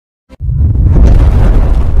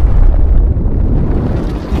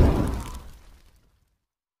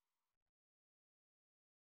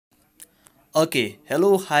Okay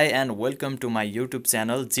hello hi and welcome to my YouTube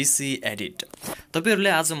channel GC edit. तपाईँहरूले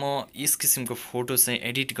आज म यस किसिमको फोटो चाहिँ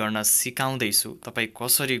एडिट गर्न सिकाउँदैछु। तपाईँ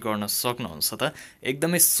कसरी गर्न सक्नुहुन्छ त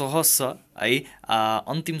एकदमै सहज छ है।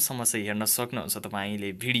 अन्तिमसम्म चाहिँ हेर्न सक्नुहुन्छ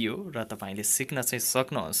तपाईँले भिडियो र तपाईँले सिक्न चाहिँ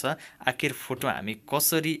सक्नुहुन्छ आखिर फोटो हामी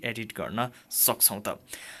कसरी एडिट गर्न सक्छौँ त।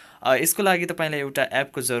 यसको लागि तपाईँलाई एउटा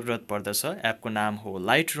एपको जरुरत पर्दछ। एपको नाम हो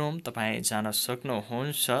लाइट रुम। तपाईँ जान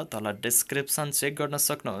सक्नुहुन्छ, तल डिस्क्रिप्सन चेक गर्न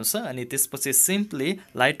सक्नुहुन्छ अनि त्यसपछि simply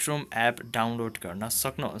light room app download गर्न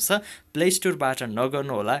सक्नुहुन्छ। प्ले स्टोरबाट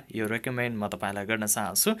नगर्नुहोला, यो रेकमेन्ड म तपाईँलाई गर्न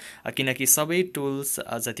चाहन्छु किनकि सबै टुल्स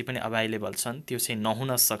जति पनि अभाइलेबल छन् त्यो चाहिँ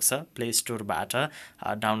नहुन सक्छ। प्ले स्टोरबाट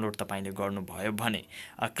डाउनलोड तपाईँले गर्नुभयो भने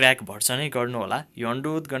क्र्याक भर्जनै गर्नुहोला, यो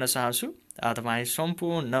अनुरोध गर्न चाहन्छु तपाईँ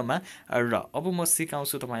सम्पूर्णमा। र अब म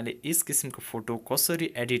सिकाउँछु तपाईँले यस किसिमको फोटो कसरी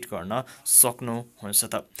एडिट गर्न सक्नुहुन्छ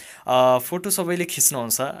त। फोटो सबैले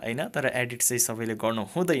खिच्नुहुन्छ होइन, तर एडिट चाहिँ सबैले गर्नु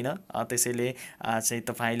हुँदैन। त्यसैले चाहिँ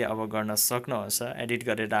तपाईँले अब गर्न सक्नुहुन्छ एडिट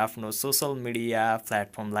गरेर आफ्नो social media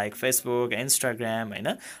platform like Facebook, Instagram होइन,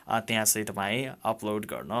 त्यहाँ चाहिँ तपाईँ अपलोड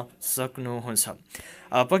गर्न सक्नुहुन्छ।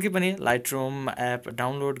 पक्कै पनि लाइटरुम एप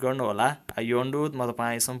डाउनलोड गर्नुहोला, यो अनुरोध म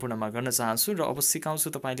तपाईँ सम्पूर्णमा गर्न चाहन्छु। र अब सिकाउँछु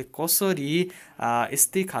तपाईँले कसरी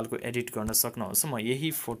यस्तै खालको एडिट गर्न सक्नुहुन्छ। म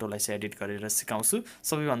यही फोटोलाई चाहिँ एडिट गरेर सिकाउँछु।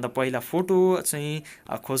 सबैभन्दा पहिला फोटो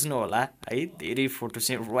चाहिँ खोज्नु होला है। धेरै फोटो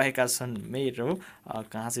चाहिँ रहेका छन् मेरो,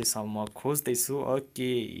 कहाँ चाहिँ म खोज्दैछु।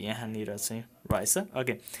 ओके, यहाँनिर चाहिँ रहेछ।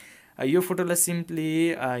 ओके, यो फोटोलाई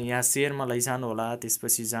सिम्पली यहाँ सेयरमा लैजानु होला,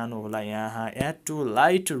 त्यसपछि जानु होला यहाँ एड टु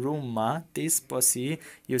लाइट रुममा। त्यसपछि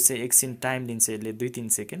यो चाहिँ एकछिन टाइम लिन्छ, यसले 2-3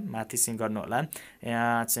 सेकेन्ड माथि चाहिँ गर्नु होला।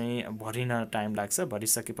 यहाँ चाहिँ भरिन टाइम लाग्छ।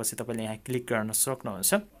 भरिसकेपछि तपाईँले यहाँ क्लिक गर्न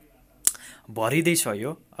सक्नुहुन्छ। भरिँदैछ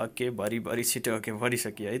यो। ओके, भरि छिटो। ओके,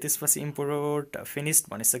 भरिसक्यो है। त्यसपछि इम्पोर्ट फिनिस्ड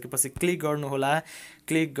भनिसकेपछि क्लिक गर्नुहोला।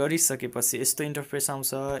 क्लिक गरिसकेपछि यस्तो इन्टरफेस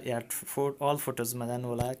आउँछ। अल फोटोजमा जानु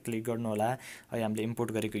होला, क्लिक गर्नुहोला। है, हामीले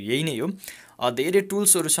इम्पोर्ट गरेको यही नै हो। धेरै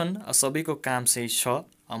टुल्सहरू छन्, सबैको काम चाहिँ छ।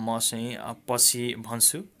 म चाहिँ पछि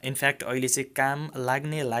भन्छु। इनफ्याक्ट अहिले चाहिँ काम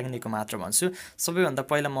लाग्नेको मात्र भन्छु। सबैभन्दा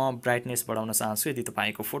पहिला म ब्राइटनेस बढाउन चाहन्छु। यदि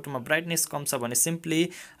तपाईँको फोटोमा ब्राइटनेस कम छ भने सिम्पली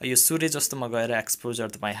यो सूर्य जस्तोमा गएर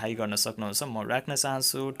एक्सपोजर तपाईँ हाई गर्न सक्नुहुन्छ। म राख्न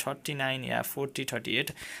चाहन्छु 39 या 40,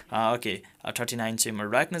 38। ओके, 39 चाहिँ म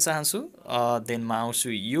राख्न चाहन्छु। देन म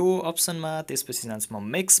आउँछु यो अप्सनमा, त्यसपछि जान्छु म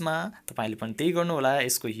मिक्समा। तपाईँले पनि त्यही गर्नुहोला।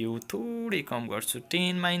 यसको ह्यू थोरै कम गर्छु,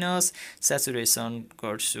 10 माइनस, सेचुरेसन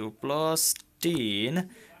गर्छु +10।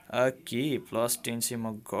 ओके, +10 चाहिँ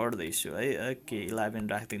म गर्दैछु है। ओके, 11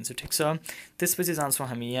 राखिदिन्छु, ठिक छ। त्यसपछि जान्छौँ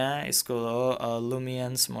हामी यहाँ, यसको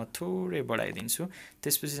लुमियन्स म थोरै बढाइदिन्छु।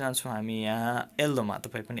 त्यसपछि जान्छौँ हामी यहाँ येल्लोमा।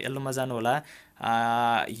 तपाईँ पनि येल्लोमा जानु होला।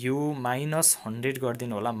 यो -100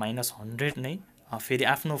 गरिदिनु होला, -100 नै। फेरि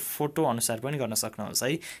आफ्नो फोटो अनुसार पनि गर्न सक्नुहुन्छ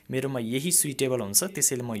है। मेरोमा यही सुइटेबल हुन्छ,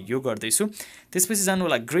 त्यसैले म यो गर्दैछु। त्यसपछि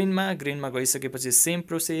जानु होला ग्रिनमा। ग्रिनमा गइसकेपछि सेम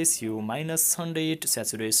प्रोसेस, यो -100,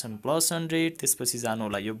 सेचुरेसन +100। त्यसपछि जानु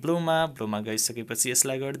होला यो ब्लूमा। ब्लूमा गइसकेपछि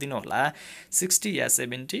यसलाई गरिदिनु होला 60 या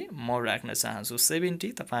 70। म राख्न चाहन्छु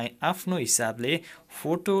 70। तपाईँ आफ्नो हिसाबले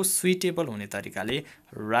फोटो सुइटेबल हुने तरिकाले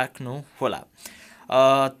राख्नु होला।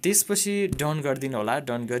 त्यसपछि डन गरिदिनु होला।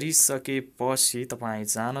 डन गरिसकेपछि तपाईँ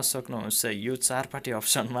जान सक्नुहुन्छ यो चारपाटे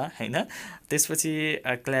अप्सनमा होइन। त्यसपछि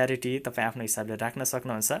क्ल्यारिटी तपाईँ आफ्नो हिसाबले राख्न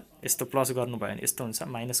सक्नुहुन्छ। यस्तो प्लस गर्नुभयो भने यस्तो हुन्छ,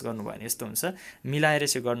 माइनस गर्नुभयो भने यस्तो हुन्छ। मिलाएर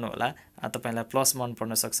चाहिँ गर्नु होला। तपाईँलाई प्लस मन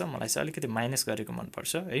पर्न सक्छ, मलाई चाहिँ अलिकति माइनस गरेको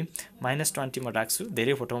मनपर्छ है। -20 म राख्छु।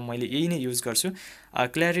 धेरै फोटोमा मैले यही नै युज गर्छु।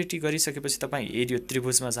 क्ल्यारिटी गरिसकेपछि तपाईँ हेऱ्यो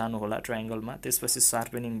त्रिभुजमा जानु होला, ट्रायङ्गलमा। त्यसपछि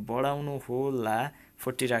सार्पनिङ बढाउनु होला,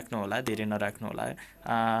 40 राख्नु होला, धेरै नराख्नु होला।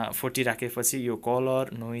 40 राखेपछि यो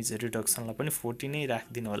कलर नोइज रिडक्सनलाई पनि 40 नै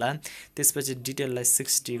राखिदिनु होला। त्यसपछि डिटेललाई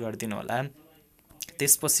 60 गरिदिनु होला।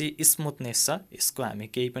 त्यसपछि स्मुथनेस छ, यसको हामी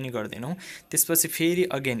केही पनि गर्दैनौँ। त्यसपछि फेरि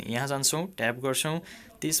अगेन यहाँ जान्छौँ, ट्याप गर्छौँ।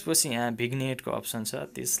 त्यसपछि यहाँ भिग्नेटको अप्सन छ,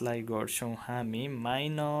 त्यसलाई गर्छौँ हामी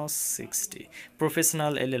 -60।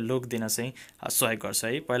 प्रोफेसनल यसले लुक दिन चाहिँ सहयोग गर्छ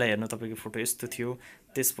है। पहिला हेर्नु तपाईँको फोटो यस्तो थियो,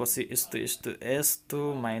 त्यसपछि यस्तो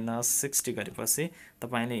 -60 गरेपछि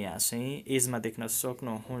तपाईँले यहाँ चाहिँ एजमा देख्न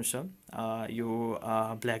सक्नुहुन्छ यो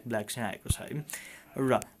ब्ल्याक चाहिँ आएको छ है।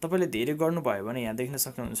 र तपाईँले धेरै गर्नुभयो भने यहाँ देख्न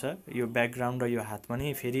सक्नुहुन्छ यो ब्याकग्राउन्ड र यो हात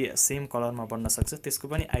पनि फेरि सेम कलरमा बन्न सक्छ, त्यसको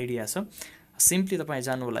पनि आइडिया छ। सिम्पली तपाईँ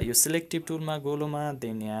जानु होला यो सिलेक्टिभ टुलमा, गोलोमा,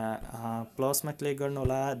 देन यहाँ प्लसमा क्लिक गर्नु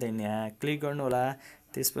होला, देन यहाँ क्लिक गर्नु होला।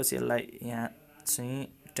 त्यसपछि यसलाई यहाँ चाहिँ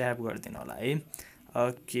ट्याप गरिदिनु होला है।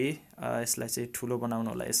 ओके, यसलाई चाहिँ ठुलो बनाउनु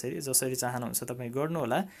होला, यसरी जसरी चाहनुहुन्छ तपाईँ गर्नु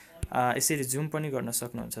होला। यसरी जुम पनि गर्न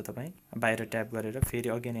सक्नुहुन्छ तपाईँ बाहिर ट्याप गरेर फेरि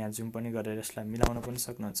अगेन यहाँ जुम पनि गरेर यसलाई मिलाउन पनि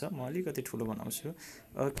सक्नुहुन्छ म अलिकति ठुलो बनाउँछु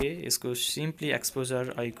ओके यसको सिम्पली एक्सपोजर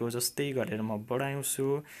अहिलेको जस्तै गरेर म बढाउँछु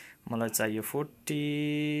मलाई चाहियो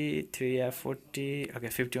 43 या 40 ओके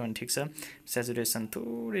 51 ठिक छ स्याचुरेसन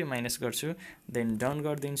थोरै माइनस गर्छु देन डन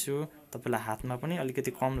गरिदिन्छु तपाईलाई हातमा पनि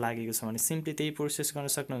अलिकति कम लागेको छ भने सिम्पली त्यही प्रोसेस गर्न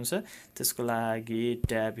सक्नुहुन्छ त्यसको लागि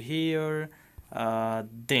tab here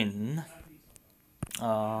then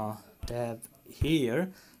tab here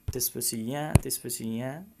त्यसपछि यहाँ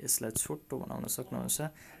यसलाई छोटो बनाउन सक्नुहुन्छ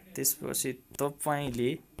त्यसपछि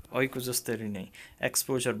तपाईले अहिलेको जस्तै नै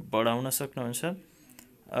एक्सपोजर बढाउन सक्नुहुन्छ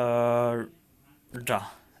र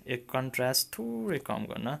एक कन्ट्रास्ट थोरै कम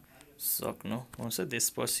गर्न सक्नुहुन्छ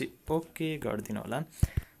त्यसपछि ओके गरिदिनु होला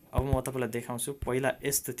अब म तपाईलाई देखाउँछु पहिला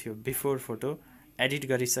यस्तो थियो बिफोर फोटो एडिट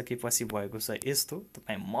गरिसकेपछि भएको छ यस्तो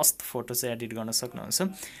तपाई मस्त फोटो चाहिँ एडिट गर्न सक्नुहुन्छ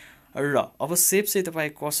र अब सेभ चाहिँ तपाई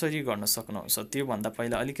कसरी गर्न सक्नुहुन्छ त्यो भन्दा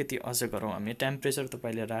पहिला अलिकति अझ गरौँ हामी टेम्परेचर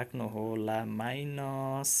तपाईले राख्नु होला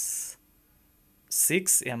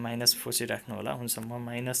 -6 या -4 चाहिँ राख्नु होला हुन्छ म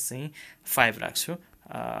 -5 राख्छु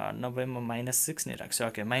नभए म -6 नै राख्छु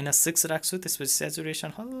ओके -6 राख्छु त्यसपछि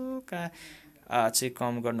स्याचुरेसन हल्का चाहिँ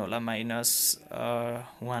कम गर्नु होला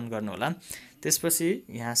 -1 गर्नु होला त्यसपछि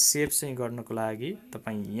यहाँ सेभ चाहिँ गर्नको लागि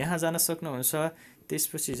तपाई यहाँ जान सक्नुहुन्छ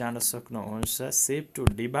त्यसपछि जान सक्नुहुन्छ सेभ टु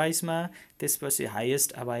डिभाइसमा त्यसपछि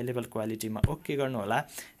हाईएस्ट अवेलेबल क्वालिटीमा ओके गर्नु होला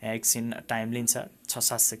एकछिन टाइम लिन्छ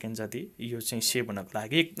 6-7 सेकेन्ड जति यो चाहिँ सेभ हुनको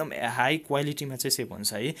लागि एकदम हाई क्वालिटीमा चाहिँ सेभ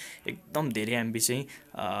हुन्छ है एकदम धेरै एमबी चाहिँ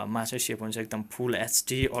मा चाहिँ सेभ हुन्छ एकदम फुल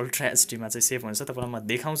एचडी अल्ट्रा एचडी मा चाहिँ सेभ हुन्छ तपाईलाई म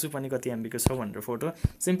देखाउँछु पनि कति एमबी को छ भनेर फोटो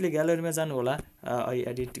सिम्पली ग्यालरीमा जानु होला अहिले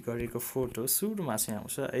एडिट गरेको फोटो सुरुमा चाहिँ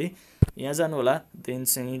आउँछ है यहाँ जानु होला देन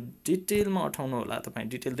चाहिँ डिटेलमा उठाउनु होला तपाई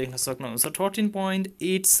डिटेल देख्न सक्नुहुन्छ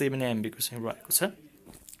 13.87 एमबी को चाहिँ रहेको छ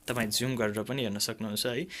तपाई जुम गरेर पनि हेर्न सक्नुहुन्छ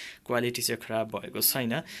है क्वालिटी चाहिँ खराब भएको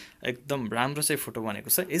छैन एकदम राम्रो चाहिँ फोटो बनेको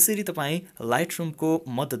छ यसरी तपाई लाइटरूम को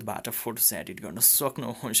मद्दतबाट फोटो चाहिँ एडिट गर्न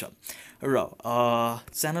सक्नुहुन्छ र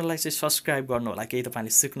च्यानललाई चाहिँ सब्स्क्राइब गर्नु होला केही तपाईले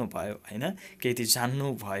सिक्नु भयो हैन केही जान्नु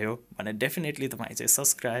भयो भने डेफिनेटली तपाई चाहिँ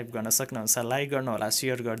सब्स्क्राइब गर्न सक्नुहुन्छ लाइक गर्नु होला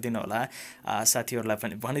शेयर गरिदिनु होला साथीहरुलाई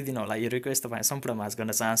पनि भनिदिनु होला यो रिक्वेस्ट तपाई सम्पूर्ण माझ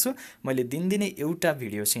गर्न चाहन्छु मैले दिनदिनै एउटा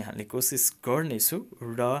भिडियो चाहिँ हाल्ने कोसिस गर्नेछु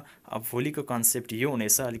र भोलिको कन्सेप्ट यो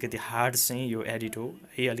हुनेछ अलिकति हार्ड चाहिँ यो एडिट हो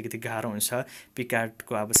है अलिकति गाह्रो हुन्छ पिकार्ट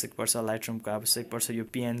को आवश्यक पर्छ लाइटरूम को आवश्यक पर्छ यो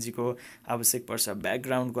पीएनजी को आवश्यक पर्छ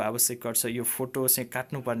ब्याकग्राउन्ड को आवश्यक पर्छ यो फोटो चाहिँ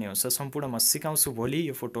काट्नु पर्ने हुन्छ सम्पूर्ण म सिकाउँछु भोलि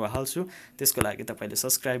यो फोटो हाल्छु त्यसको लागि तपाईले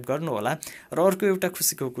सब्स्क्राइब गर्नु होला र अर्को एउटा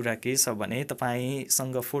खुसीको कुरा के छ भने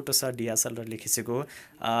तपाईसँग फोटो छ डीएसएलआर ले खिचेको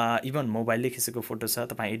इभन मोबाइलले खिचेको फोटो छ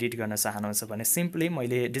तपाई एडिट गर्न चाहनुहुन्छ भने सिम्पली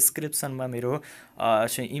मैले डिस्क्रिप्सनमा मेरो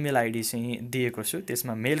चाहिँ इमेल आईडी चाहिँ दिएको छु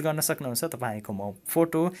त्यसमा मेल गर्न सक्नुहुन्छ तपाईको म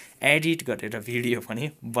फोटो एडिट गरेर भिडियो पनि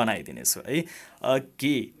बनाइदिनेछु है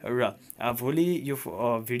के र भोलि यो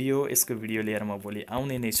भिडियो यसको भिडियो लिएर म भोलि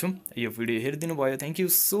आउने नै छु यो भिडियो हेरिदिनु भयो thank you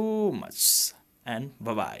so much and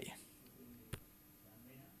bye bye